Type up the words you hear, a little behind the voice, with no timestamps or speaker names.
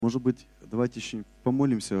Может быть, давайте еще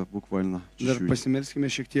помолимся буквально Dar чуть-чуть. pasimelskime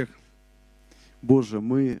šiek tiek. Боже,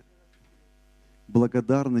 мы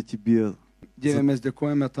благодарны Тебе Dieve, mes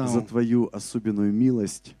dėkojame за Tau Твою особенную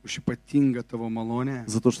милость, už ypatingą Tavo malonę.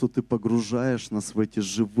 за то, что Ты погружаешь нас в эти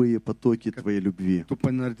живые потоки Твоей любви. Tu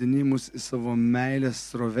panardini mus į savo meilės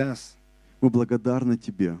sroves. Мы благодарны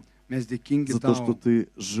Тебе Mes dėkingi за то, что Tau, Ты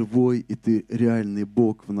живой и Ты реальный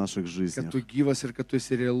Бог в наших kad жизнях. Tu gyvas ir kad Tu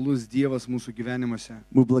esi realus Dievas mūsų gyvenimuose.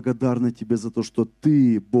 Мы благодарны Тебе за то, что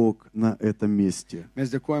Ты Бог на этом месте. Mes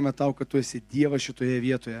dėkojame Tau, kad Tu esi Dievas šitoje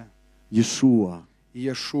vietoje. Иешуа,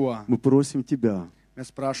 Ješua, мы просим Тебя, mes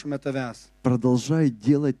prašome Tavęs. продолжай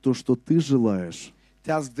делать то, что Ты желаешь.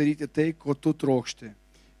 Tęsk daryti tai, ko Tu trokšti.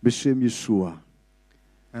 Бешем Иешуа,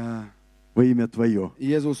 E, во имя Твое.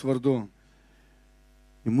 Jėzaus vardu.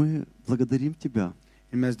 И мы благодарим Тебя,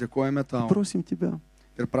 Ir mes dėkojame и Tau. просим Тебя,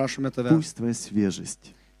 Ir prašome Tavęs. пусть Твоя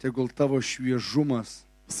свежесть, Tegul Tavo šviežumas,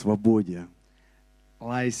 свободе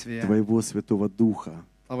laisvėje, Твоего Святого Духа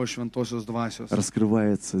Tavo šventosios dvasios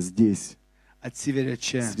раскрывается здесь, atsiveria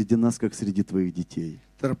čia, среди нас, как среди Твоих детей.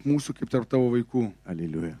 tarp mūsų kaip tarp Tavo vaikų.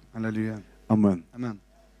 Аллилуйя. Aleliuja. Амен. Amen.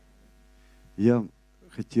 Я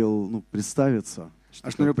хотел представиться.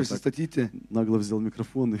 Aš Что noriu как-то так prisistatyti, нагло взял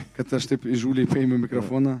микрофон. kad aš taip įžūliai paėmiau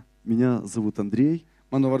mikrofoną. Меня зовут Андрей.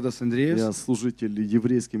 Mano vardas Я Andrėjus. служитель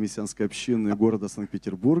еврейской мессианской общины города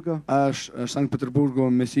Санкт-Петербурга. Aš Sankt-Peterburgo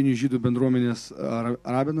mesinių žydų bendruomenės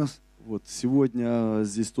rabinas. Вот сегодня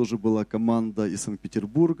здесь тоже была команда из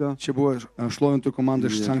Санкт-Петербурга. Čia buvo šlovintojų komanda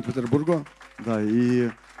iš Jie- Sankt-Peterburgo. Да, и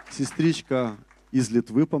сестричка из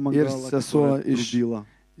Литвы помогала, sesuo которая iš- трубила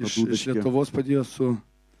на Iš дудочке. Lietuvos padėjo su.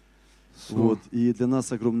 Вот, и для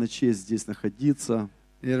нас огромная честь здесь находиться.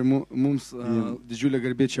 Ir mums didžiulė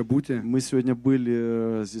garbė čia būti. Мы сегодня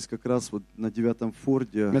были здесь как раз вот на 9-м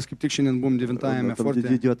форте. Mes kaip tik šiandien buvom 9-ajame Там, где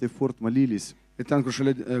forte. 9-й форт, молились. Ir ten, kur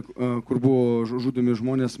šalia, kur buvo žudomi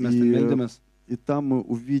žmonės, mes ten И, meldėmės. и там мы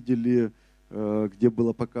увидели, где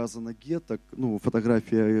было показано гетто,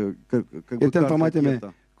 фотография, как бы И там карта pamatėme,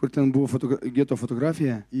 гетто. kur ten buvo geto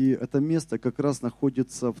fotografija. И это место как раз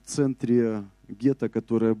находится в центре гетто,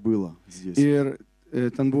 которое было здесь. Ir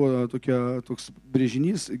ten buvo toks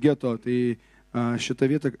brėžinys geto. Tai šita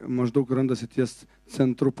vieta maždaug randasi ties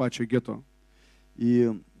centru pačio geto. И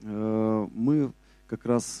мы как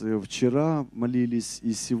раз вчера молились,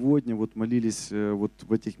 и сегодня вот молились вот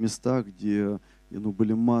в этих местах, где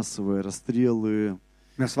были массовые расстрелы.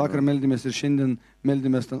 Mes vakar meldėmės ir šiandien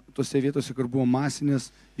meldėmės tose vietose, kur buvo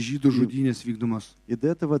masinės žydų žudynės vykdomos. И до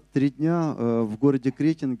этого 3 дня в городе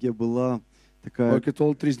Кретинге была O такая iki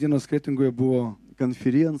tol 3 dienos Kretingoje buvo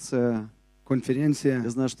конференция. konferencija. Я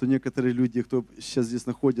знаю, что некоторые люди, кто сейчас здесь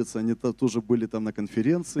находится, они тоже были там на Ir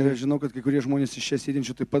конференции. aš žinau, kad kai kurie žmonės iš čia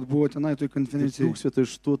sėdinčių taip pat buvo tenai toj И konferencijai. Дух Святой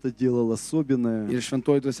что-то делал особенное, Ir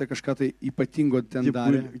šventoji dvasia kažką tai ypatingo ten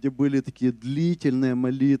darė. где были такие длительные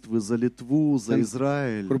молитвы за Литву, за Ten,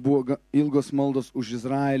 Израиль. Kur buvo ilgos maldos už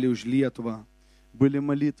Izraelį, už Lietuvą. Были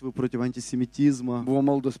молитвы против антисемитизма. Buvo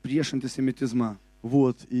maldos prieš antisemitizmą.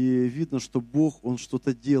 Вот, и видно, что Бог, Он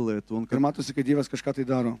что-то делает. Он Ir matosi, kad Dievas kažką tai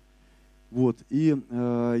daro. Вот, и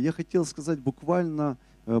я хотел сказать буквально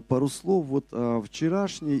пару слов вот о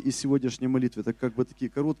вчерашней и сегодняшней молитве. Это как бы такие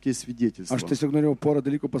короткие свидетельства. Aš tiesiog norėjau porą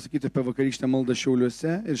dalykų pasakyti apie vakarykštę maldą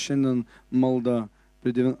Šiauliuose ir šiandien maldą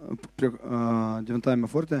prie 9-ame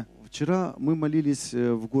forte. Вчера мы молились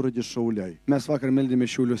в городе Шауляй, Mes vakar meldėme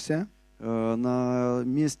Šiauliuose, на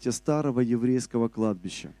месте старого еврейского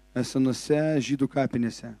кладбища. senose žydų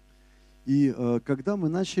kapinėse. И когда мы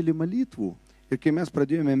начали молитву, Ir kai mes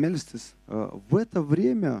pradėjome melstis, в это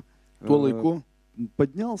время tuo laiku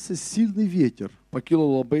поднялся сильный ветер.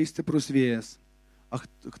 pakilo labai stiprus vėjas. А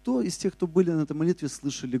кто из тех, кто были на этой молитве,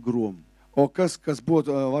 слышали гром? O kas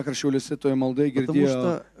buvo vakar Šiauliuose toje maldai, Потому girdėjo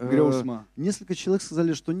что griausmą. несколько человек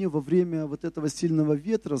сказали, что не, во время вот этого сильного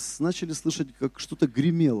ветра начали слышать, как что-то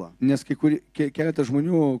гремело. Nes keletą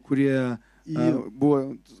žmonių, kurie И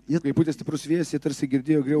buvo, kai pūtė stiprus vėjas, jie tarsi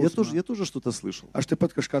girdėjo griausmą. я тоже что-то слышал. Aš taip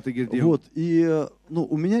pat kažką tai girdėjau. Вот, и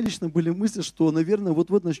у меня лично были мысли, что, наверное,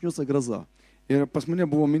 вот-вот начнется гроза. Ir pas mane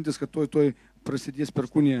buvo mintis, kad toj prasidės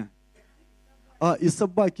perkūnija. И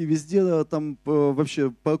собаки везде там вообще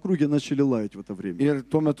по округе начали лаять в это время. Ir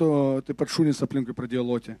tuo metu taip pat šunys aplinkui pradėjo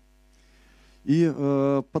loti. И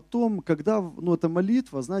потом, когда эта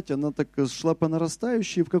молитва, знаете, она так шла по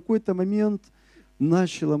нарастающей, в какой-то момент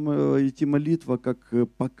начала идти молитва как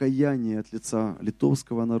покаяние от лица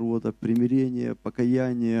литовского народа, примирение,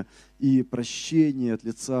 покаяние и прощение от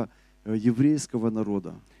лица еврейского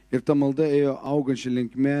народа. Ir ta malda ėjo augančia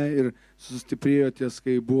linkme ir sustiprėjo ties,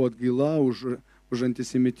 kai buvo atgaila už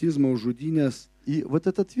antisemitizmą, už žudynės. И вот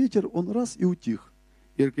этот ветер, он раз и утих.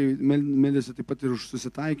 Ir kai meldėsi taip pat ir už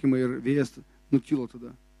susitaikymą, ir vėjas nutilo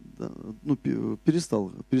tada. Да, ну,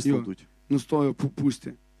 перестал Jo. дуть. Nustojo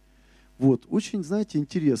pūsti. Вот, очень, знаете,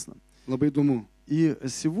 интересно. Labai įdomu. И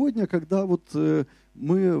сегодня, когда вот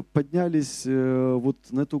мы поднялись вот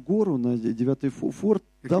на эту гору, на 9-й форт,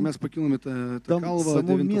 Ir kai там, mes pakilome tą там kalvą,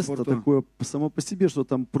 само 9 место forto, такое само по себе, что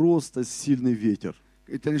там просто сильный ветер.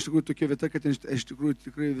 ten iš tikrųjų tokia vieta, kad ten iš tikrųjų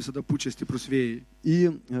tikrai visada pučia stiprus vėjai.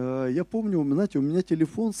 И я помню, знаете, у меня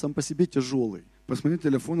телефон сам по себе тяжелый. Pas mane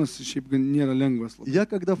telefonas šiaip nėra lengvas. Я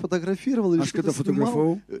когда фотографировал или Aš что-то kada снимал,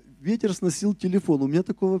 fotografavau, ветер сносил телефон. У меня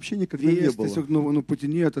такого вообще никогда не vėjas было. tiesiog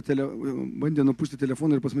nuputinėjo, bandė nupūsti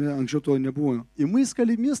telefoną ir pas mane anksčiau to nebuvo. И мы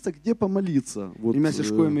искали место, где помолиться. Вот, Ir mes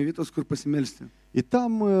ieškojome vietos, kur pasimelsti. и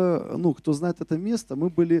там, ну, кто знает это место, мы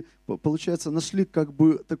были, получается, нашли как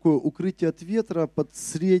бы такое укрытие от ветра под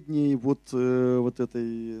средней вот, вот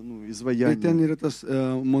этой, ну, Ir ten изваянием. yra tas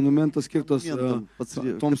monumentas skirtas Монументом под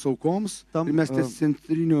сре- toms aukoms. Tam, Ir mes ties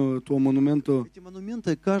centriniu tuo monumentu. Эти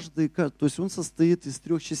монументы, каждый, то есть он состоит из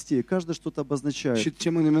 3 частей, каждый что-то обозначает.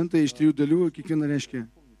 Šitie monumentai iš 3 dalių, kiekviena reiškia.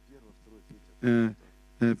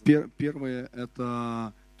 Первое —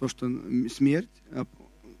 это то, что смерть,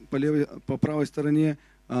 по правой стороне,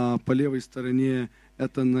 по левой стороне —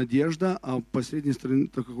 это надежда, а по средней стороне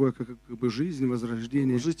 — это какое, как бы жизнь,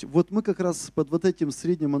 возрождение. Вот мы как раз под вот этим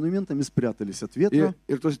средним монументом и спрятались от ветра.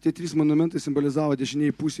 Ir tie 3 monumentai simbolizavo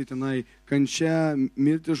dešiniai pusėje tenai kančia,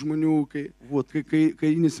 mirti žmonių, Вот.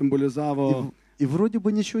 karinį simbolizavo. И вроде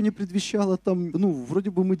бы ничего не предвещало там, ну, вроде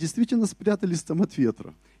бы мы действительно спрятались там от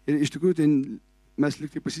ветра. Ir iš tikrųjų ten mes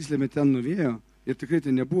liktai pasislėmė ten nuo vėjo. Ir tikrai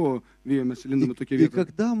ten nebuvo vėjo, mes lindome tokia И vieta.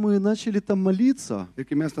 когда мы начали там молиться, Ir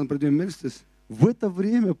kai mes ten pradėjome melstis, в это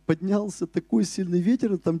время поднялся такой сильный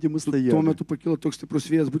ветер там, где мы tuo стояли. metu pakilo toks stiprus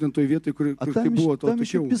vėjas būtent toje vietoje, kur А kai там, buvo to там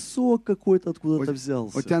еще tokiau. песок какой-то откуда-то O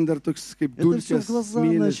взялся. ten dar toks kaip Это все dulkės, в глаза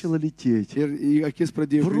smėlis. начало лететь. Ir į akis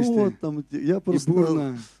pradėjo В рот kristi. там, я Į просто,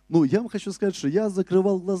 burną. ну, я вам хочу сказать, что я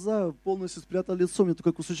закрывал глаза, полностью спрятал лицо, мне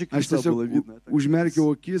только кусочек Aš лица было tiesiog видно. Я так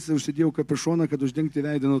užmerkiau akis ir užsidėjau kapišoną, kad uždengti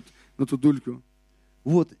veidą nuo tų dulkių.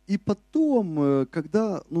 Вот, и потом,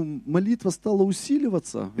 когда ну, молитва стала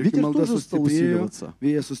усиливаться, Ir kai ветер malda тоже стал sustiprėjo, усиливаться.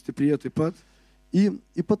 vėjas sustiprėjo taip pat. И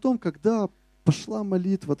потом, когда пошла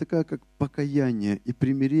молитва такая, как покаяние и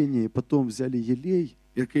примирение, и потом взяли елей,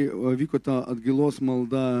 Ir kai vyko ta atgailos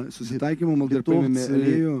malda, susitaikymo malda ir paėmėme литовцы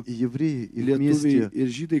aliejų, и евреи, и lietuviai вместе, ir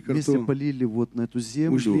žydai вместе kartu полили вот на эту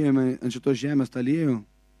землю, užliejame ant šitos žemės tą aliejų.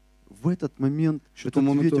 в этот момент Что-то этот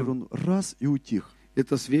моменту- ветер, он раз и утих. Ir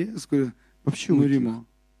tas vėjas, kur Вообще утих. nurimo,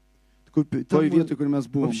 Такой, там toje мы- vietoje, kur mes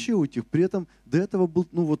buvom. вообще утих. При этом до этого был,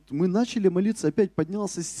 ну вот мы начали молиться, опять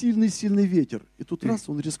поднялся сильный-сильный ветер. И тут раз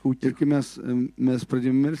он резко Ir утих. kai mes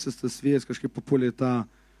pradėjome melsis, tas vėjas kažkaip papuolė į tą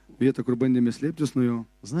vietą, kur bandėme slėptis nuo jo.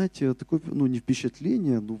 Знаете, такое, ну не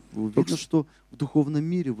впечатление, ну видно, что в духовном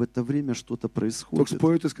мире в это время что-то Toks происходит.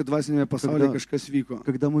 pojūtis, kad dvasinėme pasaulyje Kada- kažkas vyko.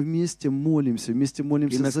 Когда мы вместе молимся И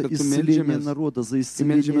нас за как-то исцеление мельджимės- народа, за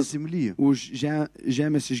исцеление мельджимės земли. Už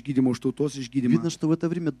žemės išgydymą, už tautos išgydymą. Видно, что в это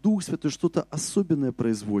время Дух Святой что-то особенное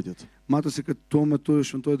производит. Matosi, kad tuo metu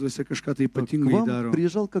šventoji dvasia kažką tai К ypatingai вам daro.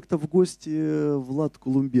 приезжал как-то в гости Влад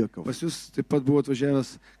Кулумбеков. Pas jūs taip pat buvo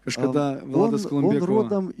atvažiavęs kažkada Он Vladas он Kolumbieko.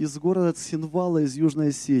 родом из города Цхинвала, из Южной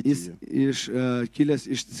Jis Осетии. kilęs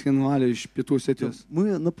iš Schinvalio, iš Pietų Osetijos.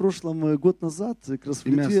 Мы на прошлом год назад как раз в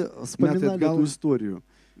И Литве mes вспоминали atgal- эту историю.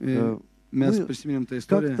 Mes Мы prisiminėm tą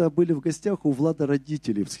istoriją. Как-то были в гостях у Влада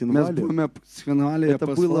родителей в Mes Цхинвале. buvome Schinvalėje Это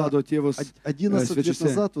pas было Vlado tėvus. 11 лет svečiuose.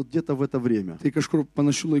 назад, вот где-то в это время. Tai kažkur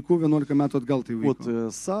panašių laikų, 11 metų atgal tai Вот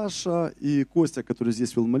vyko. Саша и Костя, который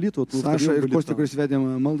здесь вел молитву, вот мы Saša втроем ir были Kostė, там. kuris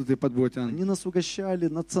vedė maldą, taip pat buvo ten. Они нас угощали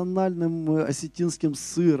национальным осетинским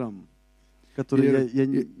сыром, который я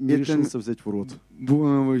не и решился взять в рот.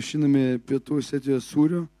 Buvome vaišinami Pietų Osetijos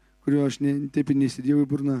sūriu, kurio aš taip ir neįsidėjau į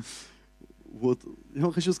burną. Вот. Я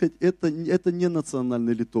вам хочу сказать, это не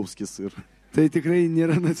национальный литовский сыр. Tai tikrai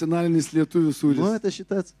nėra nacionalinis lietuvių Но sūris. это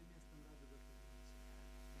считается...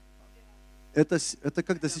 Это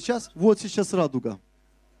когда сейчас? Вот сейчас радуга.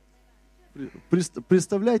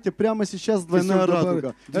 Представляете, прямо сейчас двойная Если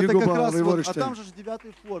радуга. Это двигуба как раз вот, а Войвориште. там же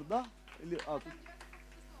 9-й форт, да? Или, А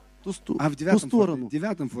в ту 9 сторону. forte.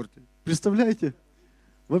 9 forte. Представляете?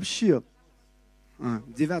 Вообще,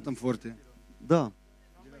 В 9 forte. да.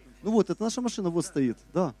 Ну вот, это наша машина вот стоит,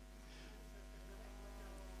 да.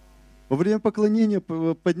 Во время поклонения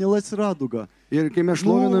поднялась радуга. Ir kai mes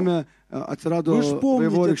šloviname, atsirado Вы же помните,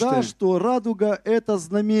 да, vaivorykštė. что радуга — это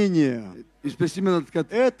знамение. Jūs prisimenat, kad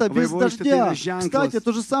Это без vaivorykštė tai дождя. yra ženklas. Кстати,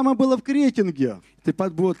 то же самое было в Кретинге. Taip pat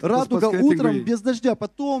buvo tas Радуга pats утром Kretingoj. без дождя,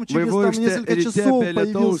 потом через там Vaivorykštė несколько ryte часов be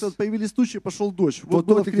lietaus. появились тучи, пошел дождь. Po Вот to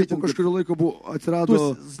было в tik tai po Кретинге. kažkurio laiko buvo То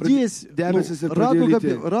atsirado есть здесь debesis ir pradėjo радуга,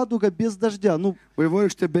 lyti. радуга без дождя. Ну,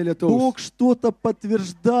 Vaivorykštė be lietaus. Бог что-то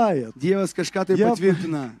подтверждает. Dievas kažką tai Я-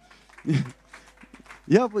 patvirtina.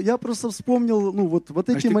 Я просто вспомнил, ну вот Aš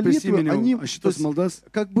эти tik молитвы, они prisiminiau то šitas есть, maldas.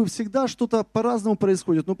 как бы всегда что-то по-разному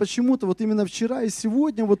происходит. Но почему-то вот именно вчера и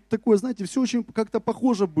сегодня вот такое, знаете, все очень как-то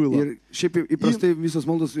похоже было. Ir šiaip įprastai visos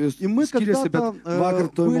maldos jos И мы skiriasi, bet когда-то vakar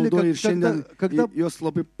toj были, maldoje ir šiandien когда jos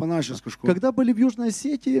labai panašios kažkuo. Когда были в Южной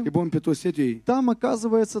Осетии, Kai buvom Pietų Osetijoje, там,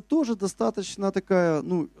 оказывается, тоже достаточно такая,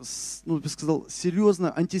 ну, ну, я бы сказал,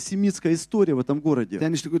 серьезная антисемитская история в этом городе.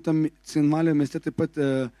 ten iš tikrųjų tam Cinmalio mieste taip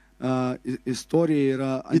pat istorija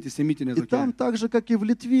yra antisemitinė И там tokia. так же, как и в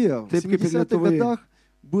Литве, в Taip kaip ir 70-х Lietuvoje. годах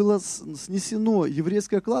было снесено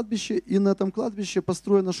еврейское кладбище, и на этом кладбище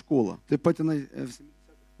построена школа. Taip pat tenai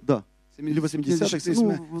Да. Или 80-х,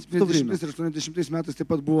 ну, в то время. 70 metais taip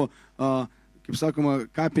pat buvo, kaip sakoma,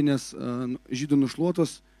 kapinės žydų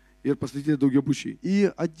nušluotos ir pastatyti daugiabučiai.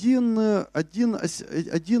 И один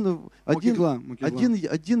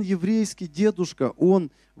еврейский дедушка,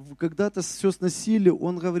 он когда-то все сносили,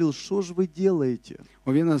 он говорил, что же вы делаете?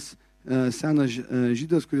 O vienas senas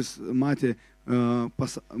žydas, kuris matė,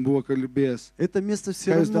 buvo kalbėjęs, Это место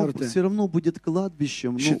Ką jūs darote? все равно будет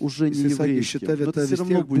кладбищем, но уже не jisai sakė, еврейским. šita Но vieta это все vis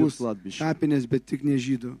равно tiek будет bus кладбище. kapinės, bet tik ne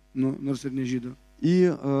žydų, nors ir ne žydų.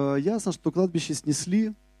 И ясно, что кладбище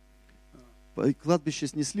снесли,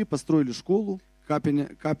 построили школу.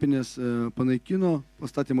 Kapinės panaikino,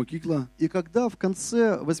 pastatė mokyklą. И когда в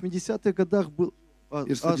конце 80-х годах был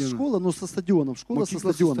школа, ну, со стадионом, школа со Mokykla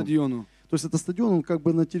su стадионом. stadionu. То есть это стадион, он как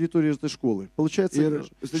бы на территории этой школы. Получается, Ir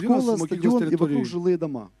stadionas школа, su mokyklos стадион и вокруг teritorijai. жилые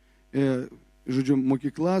дома. Žodžiu,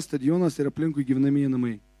 mokykla, stadionas ir aplinkui gyvenamieji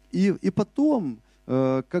namai. И потом,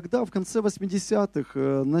 когда в конце 80-х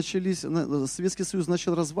Советский Союз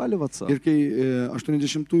начал разваливаться, Ir kai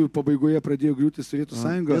 80-ųjų pabaigoje pradėjo griūti Sovietų и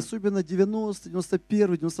sąjunga, особенно 90,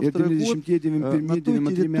 91, ir 92 год, 90-91 на той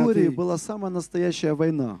 92 территории metai, была самая настоящая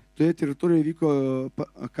война. toje teritorijoje vyko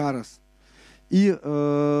karas. И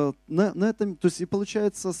на этом, то есть и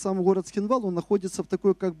получается, сам город Схинвал, он находится в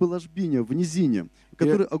такой как бы ложбине, в низине,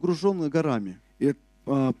 который окружен горами. Ir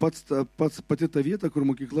pati ta vieta, kur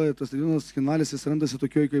mokykla, tas stadionas Schinvalis, jis randasi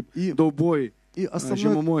tokioj kaip И, dauboj. и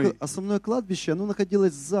Зимомой. основное кладбище, оно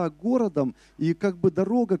находилось за городом, и как бы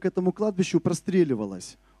дорога к этому кладбищу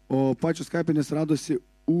простреливалась. O pačios kapinės radosi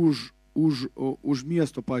už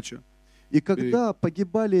miesto pačio. И когда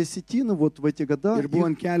погибали осетины вот в эти года, Ir buvo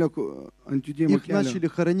ant kelio, ant judėjimo их kelio. начали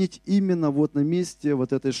хоронить именно вот на месте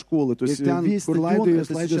вот этой школы. То Ir есть ten, весь kur стадион laidojo,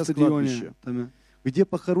 это laidojo сейчас stadione. кладбище, Tame. где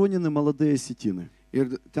похоронены молодые осетины.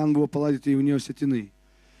 Ir ten buvo palaidoti jauni osetinai.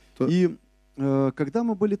 И когда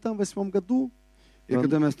мы были там в 2008 году, Ir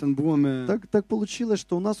kada mes ten buvome, так получилось,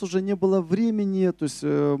 что у нас уже не было времени, то есть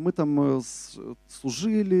мы там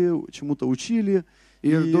служили, чему-то учили.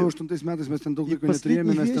 ir И 2008 metais mes ten daug И laiko neturėjome,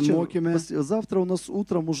 последний mes ten вечер, mokėme. завтра у нас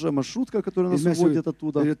утром уже маршрутка, которая нас И мы уводит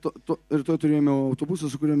оттуда. Rytoj turėjome autobusą,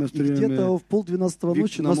 su kuriuo mes И где-то turėjome. в 11:30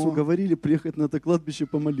 ночи нас намо. уговорили приехать на это кладбище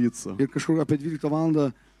помолиться. Ir kažkur apie 12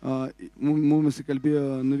 valandą mumis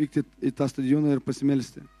įkalbėjo nuvykti į tą stadioną ir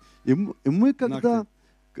pasimelsti. И мы когда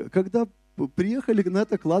приехали на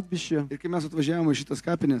это кладбище, Ir kai mes atvažiavome į šitas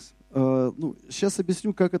kapines, ну, сейчас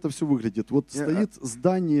объясню, как это все выглядит. Вот Я- стоит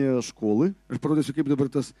здание школы, aš parodysiu, kaip dabar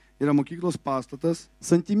tas yra mokyklos pastatas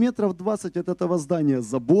сантиметров 20 от этого здания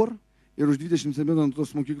забор, ir už 20 cm nuo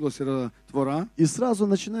tos mokyklos yra tvora и сразу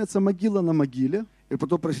начинается могила на могиле, ir po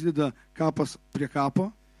to prasideda kapas prie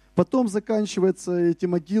kapo потом заканчиваются эти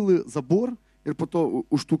могилы забор, ir po to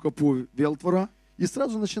už tų kapų vėl tvora и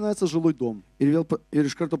сразу начинается жилой дом. ir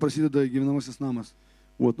iš karto prasideda gyvenamasis namas.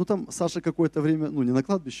 Вот, ну там Саша какое-то время, ну не на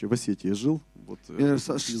кладбище, в Осетии жил. Вот, Ir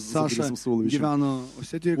за Saša Борисом Всеволодовичем. gyveno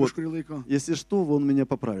Osetijoje Вот. kažkurį laiką. Если что, он меня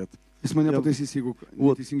поправит. Jis mane Я- pataisys, jeigu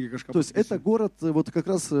Вот. neteisingai kažką То есть это pasakysiu. город вот как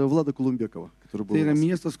раз Влада Кулумбекова, который был Tai у yra нас.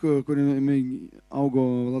 miestas, kuriame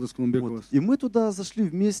augo Vladas Вот. Kolumbekovas. И мы туда зашли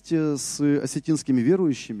вместе с осетинскими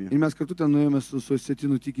верующими. Ir mes kartu ten nuėjome su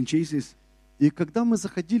osetinų tikinčiaisiais. И когда мы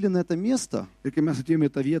заходили на это место, Ir kai mes atėjome į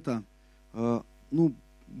tą vietą, ну,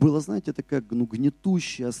 была, знаете, такая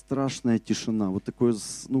гнетущая, страшная тишина. Вот такое,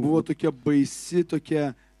 ну, buvo tokia baisi,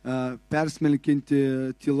 tokia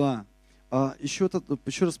persmelkinti tyla.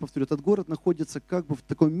 еще раз повторю, этот город находится как бы в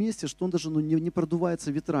таком месте, что он даже не продувается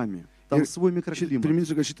ветрами. Там И свой микроклимат.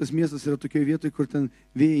 Priminsiu, kad šitas miestas yra tokioje vietoje, kur ten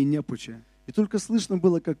vėjai nepučia. И только слышно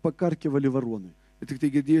было, как покаркивали вороны. Ir tik tai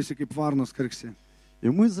girdėjusi, kaip varnos karksi. И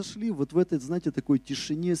мы зашли вот в этой, знаете, такой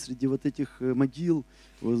тишине среди вот этих могил,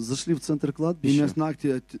 вот зашли в центр Ir кладбища, mes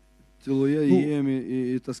naktį tyloje Nu.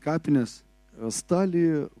 įėjome į tas kapines,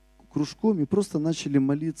 стали кружком и просто начали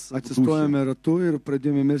молиться в духе. atsistojome ratu ir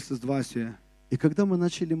pradėjome melstis dvasioje. И когда мы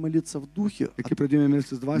начали молиться в духе, Ir kai pradėjome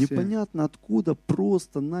melstis dvasioje, непонятно откуда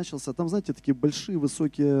просто начался, там, знаете, такие большие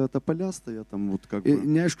высокие тополя стоят, там вот как ir бы,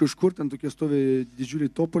 neaišku, iš kur ten tokie stovi didžiuliai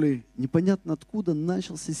topoliai. непонятно откуда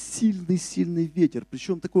начался сильный ветер,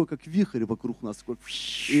 причем такой, как вихрь вокруг нас, такой,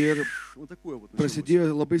 Ir вот такой вот. началось.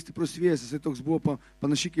 prasidėjo labai stiprus vėjas, jisai toks buvo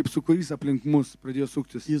panašiai kaip sūkurys aplink mus, pradėjo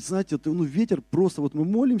suktis. И знаете, ну, ветер просто, вот мы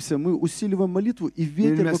молимся, мы усиливаем молитву, и Ir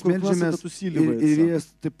ветер mes вокруг нас meldžiamės этот ir усиливается. vėjas,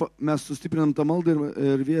 mes sustiprinam tą maldą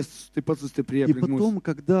ir vėjas taip pat sustiprėja И aplink mus. потом,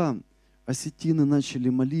 когда осетины начали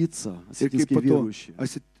молиться, Ir kaip осетинские po to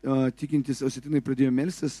верующие, tikintis osetinai pradėjo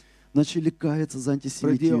melstis, начали каяться за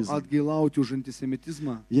pradėjo антисемитизм. atgailauti už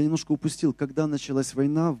antisemitizmą. Я немножко упустил, когда началась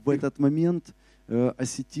война, в этот момент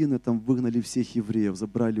осетины там выгнали всех евреев,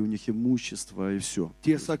 забрали у них имущество и все.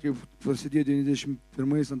 Tiesa, kai prasidėjo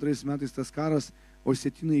 91-2 metais tas karas,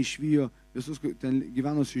 osetinai išvijo visus ten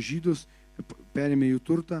gyvenusius žydus, perėmė jų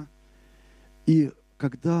turtą. И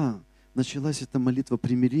когда началась эта молитва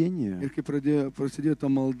примирения, Ir kai prasidėjo ta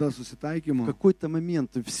malda в susitaikymo, какой-то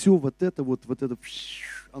момент все вот это,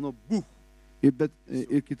 оно бух,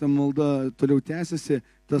 ir kai ta malda toliau tęsiasi,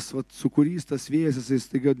 tas sūkurys, tas vėjas, jisai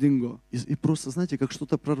staiga dingo. и просто, знаете, как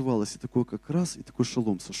что-то прорвалось, и такой как раз, и такой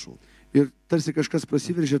шалом сошел. Ir tarsi kažkas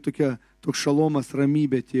prasiveržė, toks šalomas,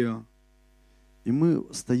 ramybė atėjo. И мы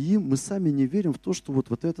стоим, мы сами не верим в то, что вот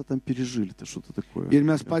это там пережили, это что-то такое. Ir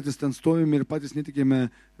mes patys ten stovime ir patys netikime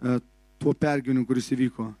tuo pergyvenimu, kuris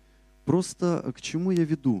įvyko. Просто к чему я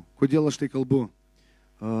веду? Kodėl aš tai kalbu?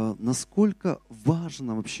 Насколько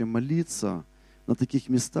важно вообще молиться на таких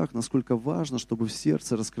местах, насколько важно, чтобы в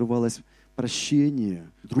сердце раскрывалось прощение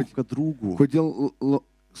друг к другу. Kodėl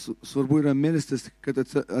svarbu yra melstis, kad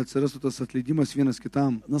atsirastų tas atleidimas vienas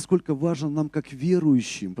kitam. Насколько важно нам как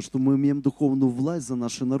верующим, потому что мы имеем духовную власть за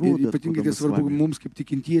наши Ir народы, ypatingai откуда tai мы с svarbu вами. mums kaip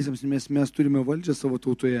tikintiesiems, nes mes turime valdžią savo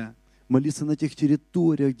tautoje. Молиться на тех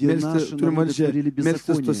территориях, где наши Turime народы valdžią творили melstis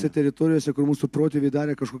tose беззаконие. teritorijose, kur mūsų protėviai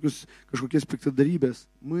darė kažkokias piktadarybės.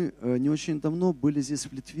 Мы не очень давно были здесь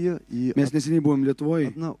в Литве, и Mes neseniai buvom Lietuvoje.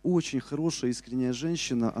 одна очень хорошая, искренняя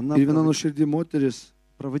женщина, она Ir viena nuoširdį moteris,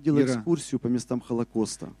 проводила Ира. экскурсию по местам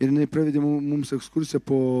Холокоста. ir jinai pravedė mums ekskursiją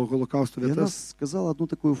po holokausto И она vietas. сказала одну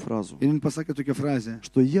такую фразу, Ir jinai pasakė tokią frazę.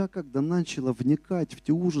 что я, когда начала вникать в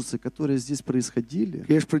те ужасы, которые здесь происходили,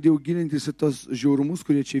 Kai aš pradėjau gilintis į tos žiaurumus,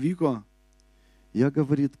 kurie čia vyko, я,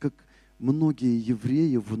 говорит, как многие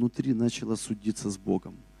евреи внутри начала судиться с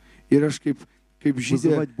Богом, ir aš kaip žydė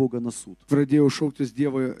вызывать Бога на суд. pradėjau šauktis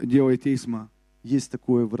Dievo į teismą. Есть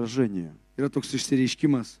такое выражение. Yra toks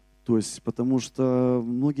išsireiškimas. То есть, потому что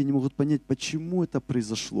многие не могут понять, почему это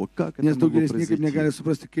произошло, как это Nes могло daugelis niekaip negali произойти.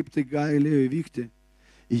 suprasti, kaip tai galėjo įvykti.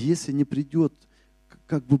 И если не придет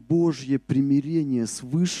как бы Божье примирение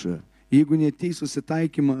свыше, Jeigu neteis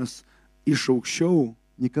susitaikymas iš aukščiau,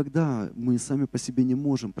 никогда мы сами по себе не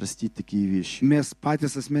можем простить такие вещи. mes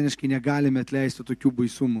patys asmeniškai negalime atleisti tokių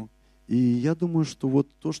baisumų. И я думаю, что вот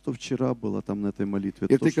то, что вчера было там на этой молитве,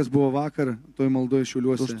 Ir то, tai, kas buvo vakar, toj maldoje что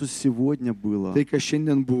Šiauliuose, сегодня было, tai, kas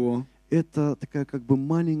šiandien buvo, это такая как бы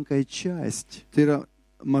маленькая часть tai yra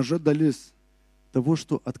maža dalis. того,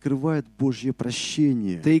 что открывает Божье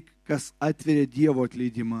прощение. Tai, kas atveria Dievo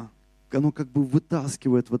atleidimą. Оно как бы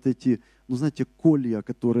вытаскивает вот эти, ну знаете, колья,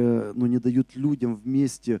 которые не дают людям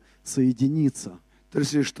вместе соединиться.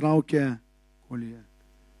 Tarsi ištraukia kolėje.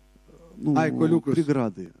 Ну, Ай, колюкус.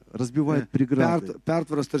 преграды, разбивает преграды.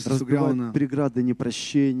 Pertvaras tarsi Разбивает sugriauna. преграды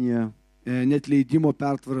непрощения. Netleidimo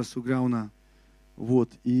pertvaras sugriauna. Вот.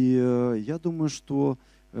 И я думаю, что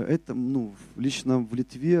это, лично в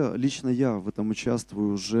Литве, лично я в этом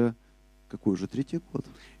участвую уже, какой уже, 3-й год.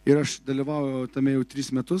 Ir aš dalyvauju tame jau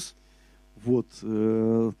 3 metus Вот.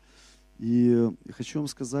 И хочу вам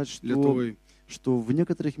сказать, Lietuvoje. что в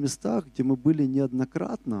некоторых местах, где мы были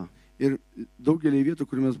неоднократно, Ir daugelį vietų,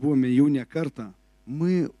 kur mes buvome jau ne kartą,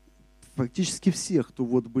 мы фактически все, кто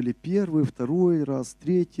вот были первый, второй раз,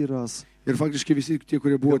 3-й раз, ir faktiškai visi tie,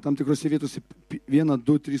 kurie buvo tam tikrose vietose 1,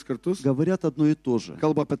 2, 3 kartus, говорят одно и то же,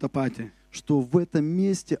 kalba apie tą patį. что в этом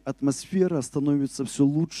месте атмосфера становится все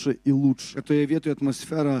лучше и лучше. Kad toje vietoje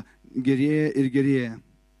atmosfera gerėja ir gerėja.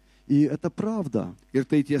 И это правда. Ir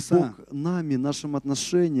tai tiesa. Бог нами, нашим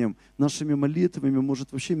отношением, нашими молитвами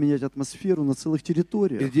может вообще менять атмосферу на целых Ir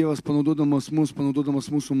территориях. Dievas panaudodamas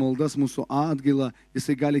mūsų maldas, mūsų atgailą,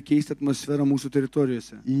 Jisai gali keisti atmosferą mūsų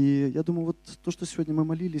teritorijose. И я думаю, вот то, что сегодня мы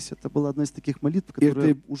молились, это была одна из таких молитв,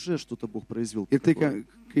 которая уже что-то Бог произвел. Ir tai,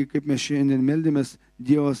 kaip mes šiandien meldėmės,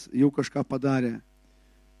 Dievas jau kažką padarė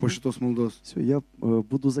po šitos maldos. Все, я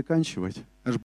буду заканчивать.